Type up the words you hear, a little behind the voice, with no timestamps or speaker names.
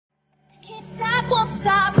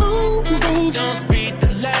Don't speak the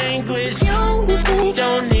language.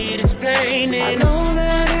 Don't need explaining.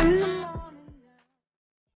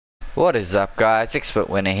 What is up, guys? Expert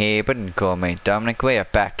Winner here, but don't call me Dominic. We are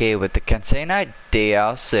back here with the Casino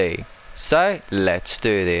DLC. So let's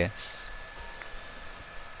do this.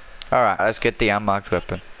 Alright, let's get the unmarked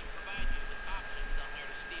weapon.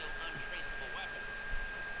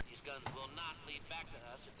 These guns will not lead back to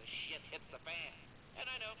us if the shit hits the fan. And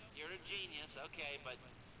I know, you're a genius, okay, but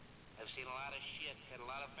I've seen a lot of shit, had a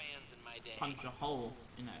lot of fans in my day. Punch a hole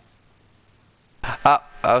in it.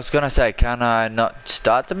 I was gonna say, can I not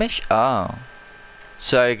start the mission? Oh.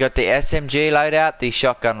 So you got the SMG loadout, the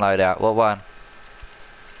shotgun loadout. What one?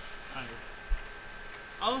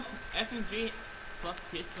 Oh, SMG plus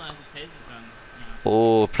pistol and a taser gun. Yeah.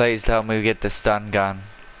 Oh, please tell me we get the stun gun.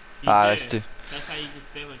 Let's do. That's how you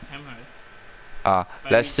disable cameras.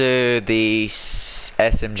 Let's do the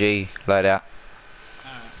SMG loadout.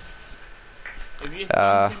 If you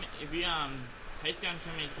take down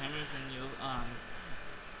too many cameras and you'll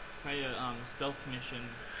play a stealth mission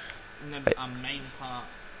in the main part.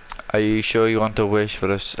 Are you sure you want to wish for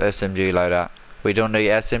this SMG loadout? We don't need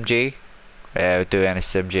SMG? Yeah, we do an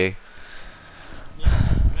SMG. Yeah,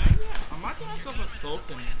 maybe I might get myself a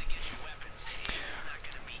Sultan.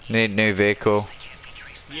 Need new vehicle.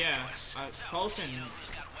 Yeah, Sultan.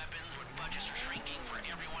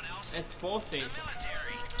 It's 4 seats.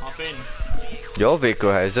 Hop in. Your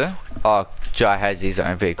vehicle has it? Oh, Jai has his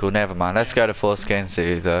own vehicle. Never mind. Let's go to Fort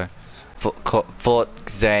Scansy though. Fort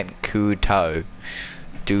Zancudo.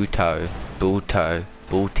 Duto. Bulto.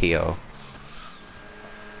 Bultio.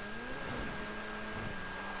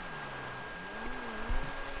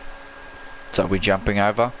 So we jumping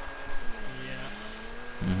over?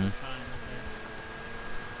 Yeah. Mm-hmm.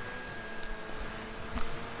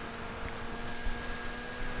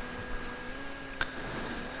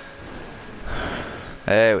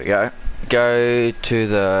 There we go. Go to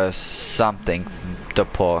the something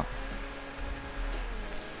depot.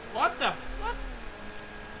 What the fuck?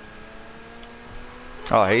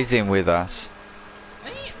 Oh, he's in with us.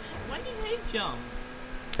 When did he jump?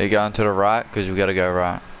 Are you going to the right? Because we gotta go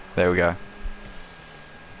right. There we go.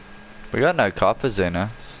 We got no coppers in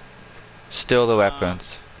us. Steal the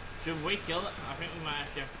weapons. Should we kill it? I think we might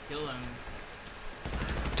actually have to kill them.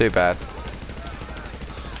 Too bad.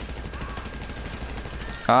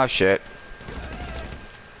 Oh shit.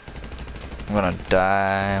 I'm gonna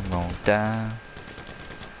die, I'm gonna die.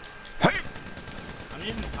 Hey! I'm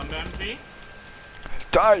using combat MP.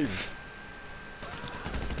 Dive!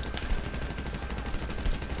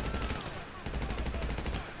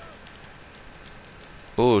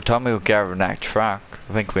 Ooh, tell me we're grabbing that truck.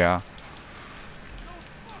 I think we are.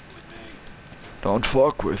 Don't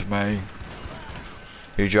fuck with me.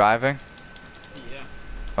 You driving? Yeah.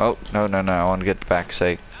 Oh, no, I want to get the back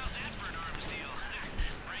seat.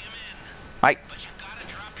 Hey!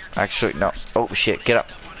 Actually, no. Oh shit, get up.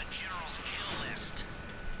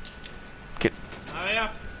 Get. Hurry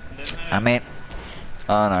up. I'm in.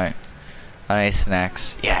 Oh no. I need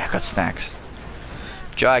snacks. Yeah, I got snacks.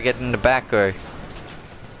 Try get in the back or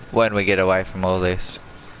when we get away from all this.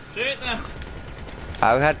 Shoot them.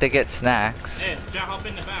 I had to get snacks. Yeah, just hop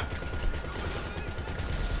in the back.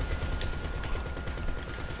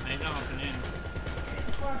 He's not hopping in.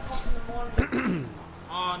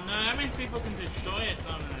 Oh no, that means people can destroy it.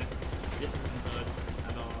 Oh no, this isn't good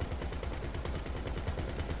at all.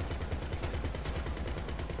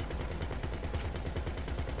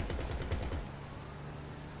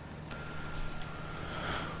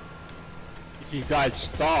 If you guys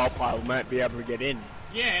stop, I might be able to get in.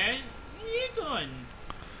 Yeah, what are you doing?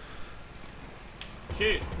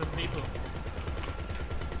 Shoot the people.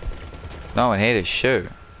 No one here to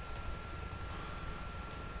shoot.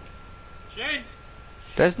 Shoot!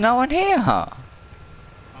 There's no one here, huh? I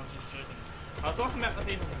was just shooting. I was talking about the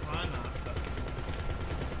people behind us.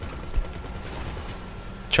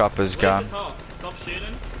 Chopper's gone. Stop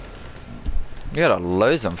shooting. You gotta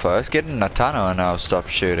lose them first. Get in the tunnel and I'll stop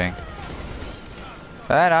shooting.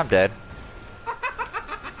 And I'm dead.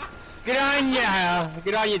 Good on ya!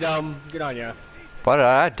 Good on you, dumb. Good on ya. What did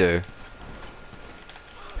I do?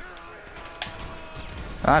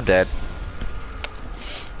 I'm dead.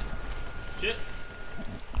 Shit.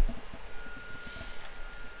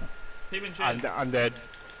 Keep in shooting. I'm dead.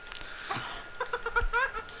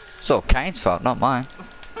 It's all Kane's fault, not mine.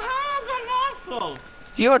 Oh, that's my fault.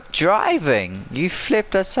 You're driving. You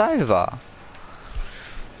flipped us over.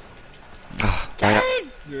 Yeah.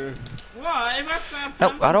 What? If I stand No,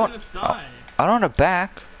 I don't. die. I don't want the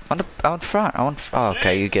back. On the front. Oh,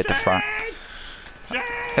 okay, you get the front. Shit.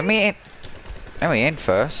 Let me in. Let me in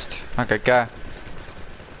first. Okay, go.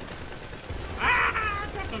 Ah!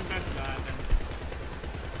 Drop him back there.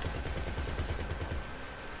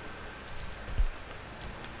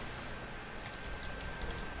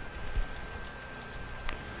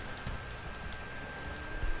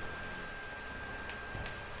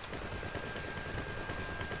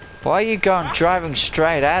 Why are you going driving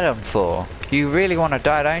straight at him for? You really want to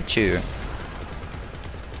die, don't you?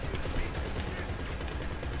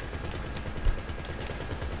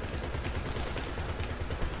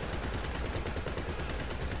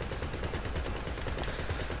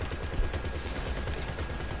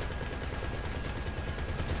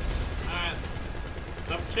 Alright.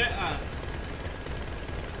 Stop shit.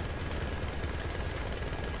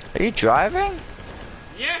 Are you driving?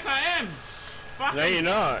 Yes, I am. Fucking, No, you're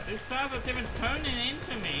not. these cars are even turning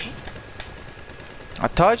into me. I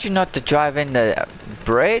told you not to drive in the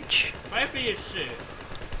bridge. Wait for you shoot.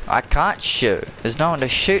 I can't shoot. There's no one to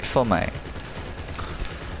shoot for me.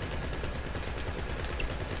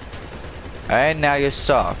 And now you're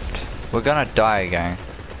soft. We're gonna die again.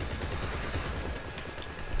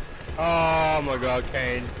 Oh my god,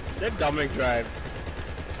 Kane. Let Dominic drive.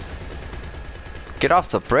 Get off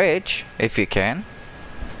the bridge if you can.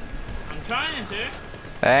 I'm trying to.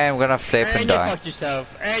 And we're gonna flip and you die. fucked yourself.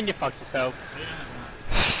 And you fucked yourself.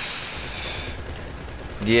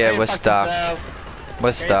 Yeah, And we're fucked stuck. himself. We're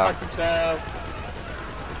And stuck. fucked himself.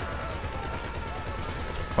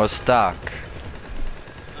 We're stuck.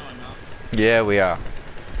 No, I'm not. Yeah, we are.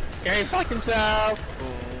 Kane fucked himself.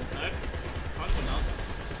 Nope. Fucking not.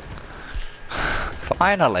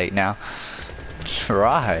 Finally, now.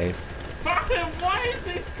 Try. Fucking, why is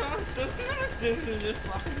these cars? There's never seems to just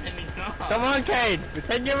fucking any cars. Come on, Kane.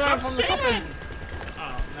 Pretend you're out from the shooting. coppers.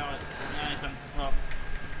 Oh, now it's on props.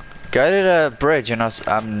 Go to the bridge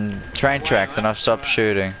and train tracks and I'll stop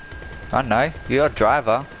shooting. I know, you're a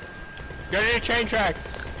driver. Go to the train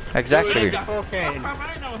tracks. Exactly. Do it before Kane. I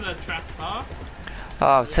don't know what the traps are.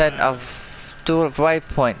 Oh, I'll do a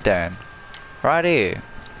waypoint then. Right here.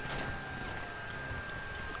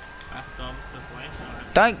 That's the opposite way.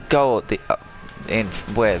 Alright. Don't go at the in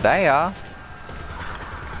where they are.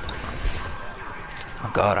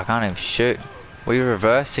 Oh god, I can't even shoot. What are you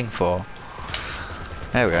reversing for?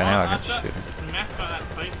 There we go, now I can shoot. The map got that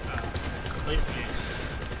place place me.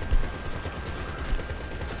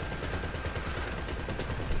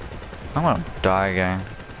 I'm gonna die again.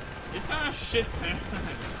 It's not a shit turn.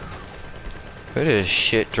 Who is a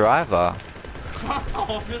shit driver?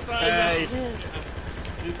 Oh, this guy Hey.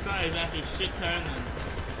 this guy is actually shit turning.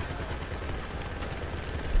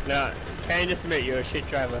 No, Kane, just admit you're a shit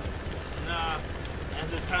driver. Nah,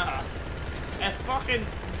 as a car. As fucking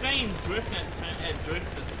thing drifting and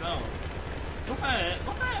drift itself. Look at it.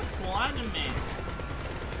 Look at it sliding me.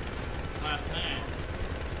 My turn.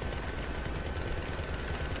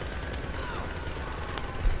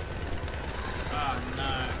 Oh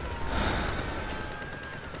no.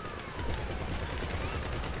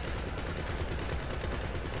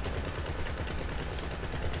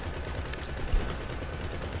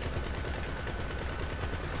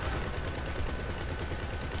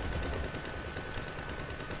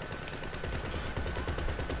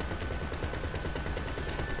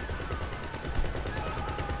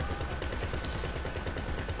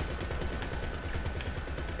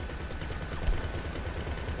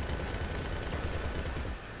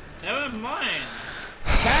 Never mind.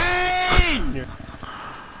 Kane!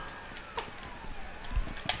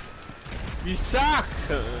 You suck!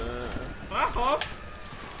 Fuck off.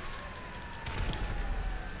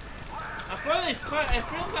 I swear these cars, it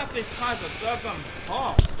feels like these cars are stuck on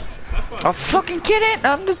top. That's what Oh fucking get in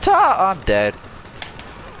on the top! I'm dead.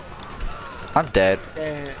 I'm dead.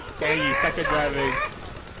 Kane, you suck at driving.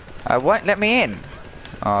 I won't let me in.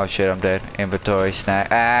 Oh shit, I'm dead. Inventory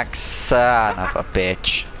snack. Axe, son of a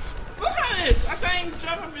bitch. Look at this! I can't even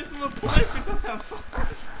jump on this little place because how far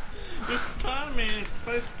this car, man, is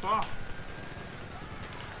so far.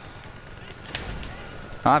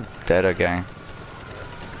 I'm dead again.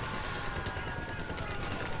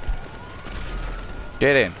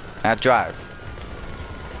 Get in. Now drive.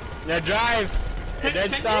 Now drive! And then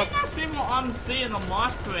Can stop. you not see what I'm seeing on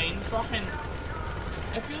my screen? Fucking,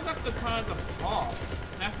 it feels like the cars are parked.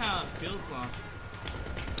 That's how it feels like.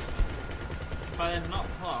 But they're not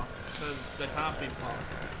parked, because they can't be parked.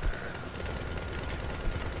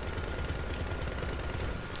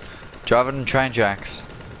 Driving on train tracks.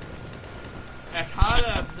 It's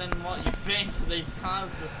harder than what you think. These cars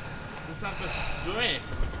it's not just drift.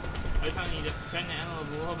 Every time you just turn it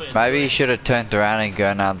in a little bit. Maybe you should have turned around and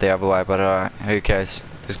gone out the other way, but alright, who cares?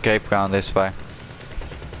 Just keep going this way.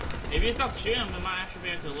 If you stop shooting, we might actually be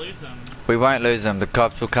able to lose them. We won't lose them. The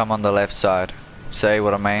cops will come on the left side. See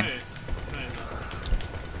what I mean? True.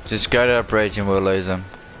 Just go to the bridge and we'll lose them.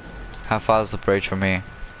 How far is the bridge from here?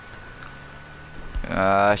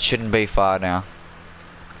 Shouldn't be far now.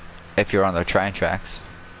 If you're on the train tracks.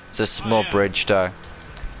 It's a small bridge though.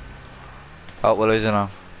 Oh, we're losing them.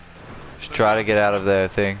 Just try to get out of the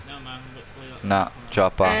thing. No man, Nah,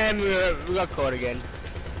 drop off. And we got caught again.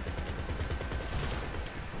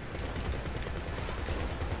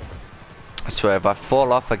 I swear, if I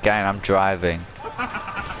fall off again, I'm driving.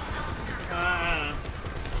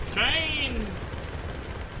 Train!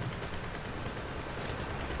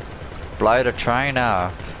 Blow the train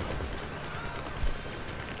up.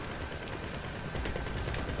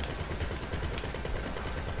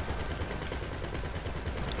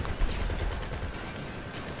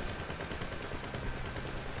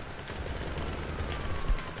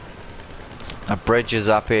 A bridge is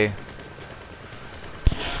up here.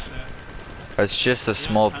 It's just a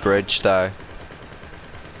small bridge though.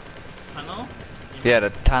 Tunnel? Yeah,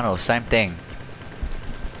 the tunnel, same thing.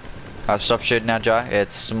 I'll stop shooting now, Jai. Yeah,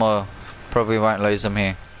 it's small. Probably won't lose them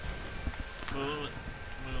here. Will it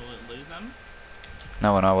lose them?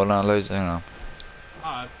 No, we're not losing them.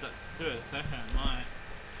 Oh, that's through a second, might.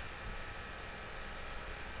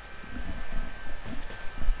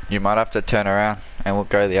 You might have to turn around and we'll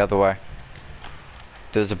go the other way.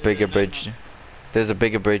 There's a bigger bridge. There's a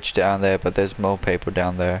bigger bridge down there, but there's more people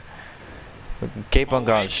down there. We can keep on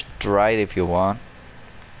going straight if you want.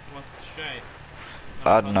 What's straight?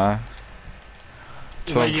 I don't know.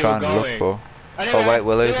 That's what I'm trying to look for. Oh wait,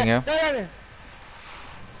 we're losing him.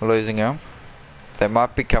 We're losing him. They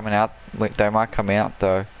might be coming out. They might come out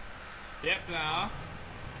though. Yep, they are.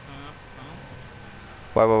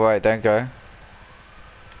 Wait, don't go.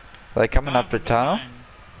 Are they coming up the tunnel?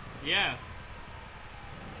 Yes.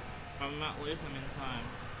 But we might lose them in time.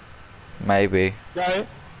 Maybe. Go.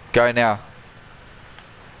 Go now.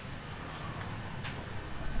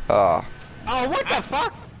 Oh. Oh, what the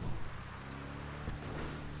fuck?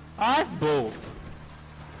 Oh, that's bull.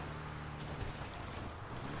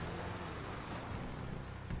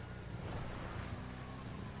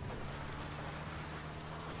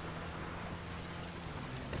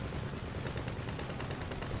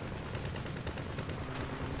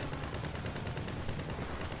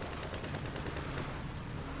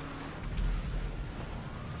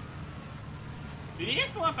 Did you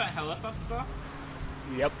just go up a helicopter?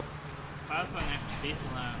 Yep. That's the next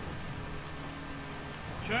people out.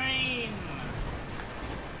 Train!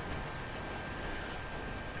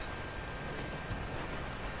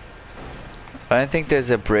 I don't think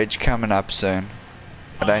there's a bridge coming up soon.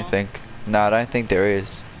 I don't think. No, I don't think there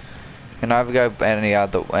is. You can either go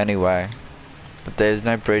any way. But there's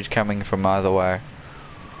no bridge coming from either way.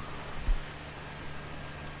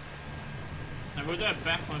 And we'll do it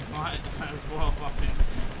backwards right as well, fucking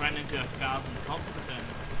ran into 1,000 cops again.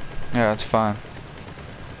 Yeah, that's fine.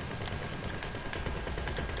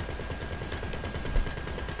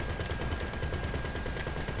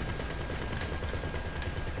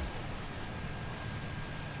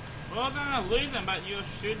 Well, they're not losing, but you're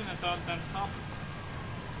shooting at them top.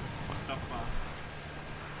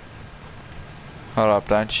 Hold up,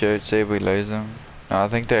 don't shoot, see if we lose them. No, I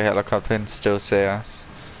think the helicopter can still see us.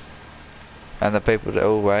 And the people that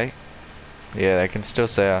will wait. Yeah, they can still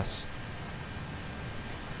see us.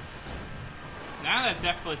 Now they're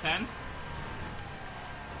definitely 10.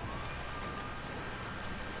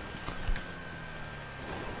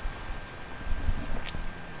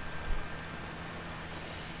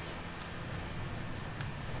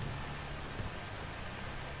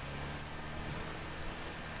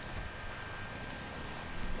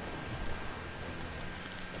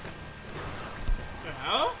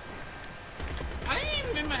 Hell? I didn't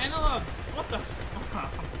even get my analog. What the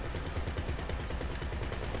fuck?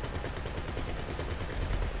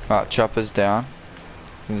 Right, chopper's down.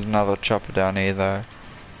 There's another chopper down here though.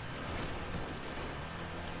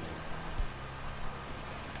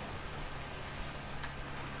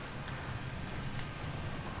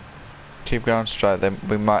 Keep going straight, then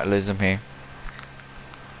we might lose them here.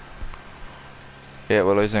 Yeah,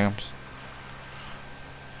 we're losing them.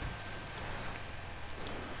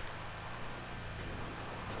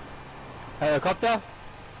 Helicopter?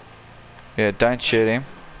 Yeah, don't shoot him.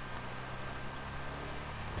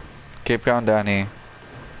 Keep going down here.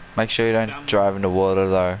 Make sure you don't drive in the water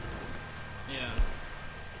though. Yeah.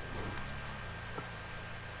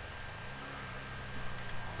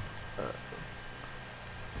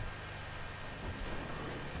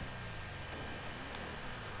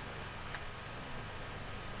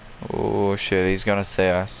 Oh shit, he's gonna see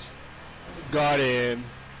us. Got him.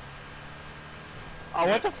 Oh,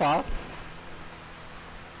 what the fuck?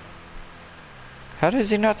 How does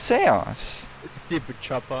he not see us? Stupid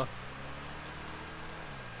chopper.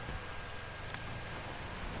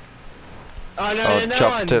 Oh no, Oh, no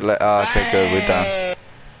chop to oh, okay, good, we're done. Hey.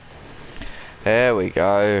 There we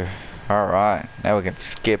go. Alright, now we can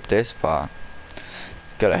skip this part.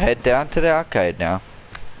 Gotta head down to the arcade now.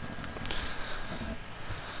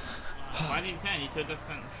 Why did you say you should just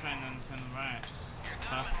turn right?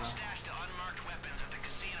 Faster. Stashed unmarked weapons at the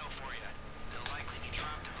casino for you. They'll likely be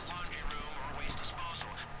dropped in the laundry room or waste disposal.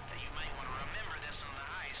 You might want to remember this on the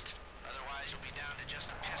heist. Otherwise, you'll be down to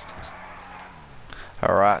just a pistol.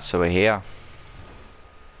 Alright, so we're here.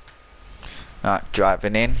 Alright,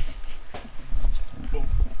 driving in.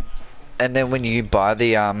 And then when you buy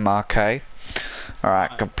the arcade,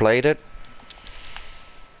 alright, complete it.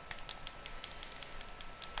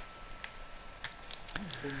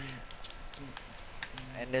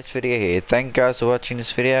 End this video here. Thank you guys for watching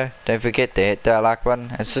this video. Don't forget to hit that like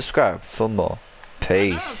button and subscribe for more.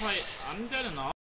 Peace.